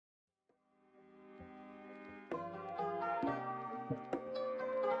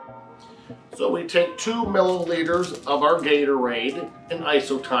So we take 2 milliliters of our Gatorade in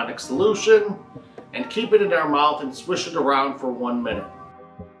isotonic solution and keep it in our mouth and swish it around for 1 minute.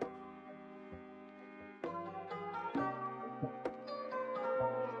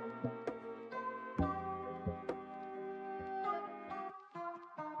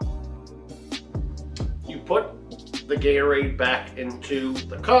 You put the Gatorade back into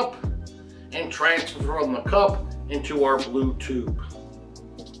the cup and transfer from the cup into our blue tube.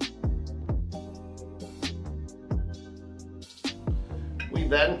 We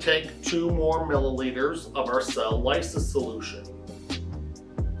then take 2 more milliliters of our cell lysis solution.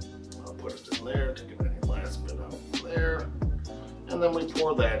 I'll put it in there to get any last bit out there. And then we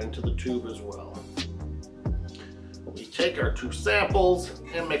pour that into the tube as well. We take our 2 samples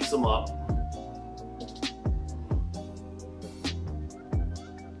and mix them up.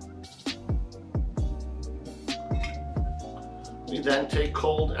 We then take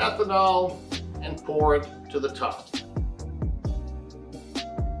cold ethanol and pour it to the top.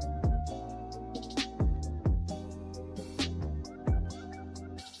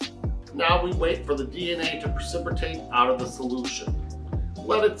 Now we wait for the DNA to precipitate out of the solution.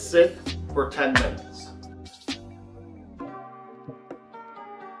 Let it sit for 10 minutes.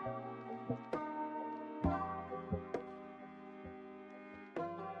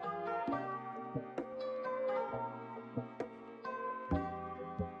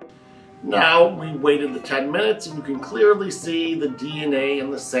 Now we waited the 10 minutes and you can clearly see the DNA in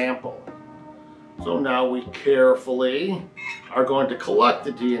the sample. So now we carefully are going to collect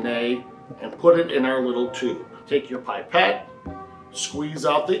the DNA and put it in our little tube. Take your pipette, squeeze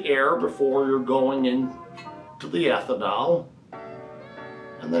out the air before you're going into the ethanol,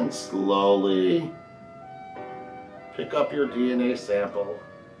 and then slowly pick up your DNA sample,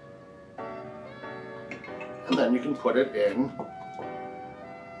 and then you can put it in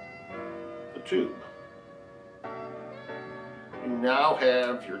the tube. You now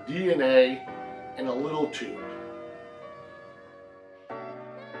have your DNA in a little tube.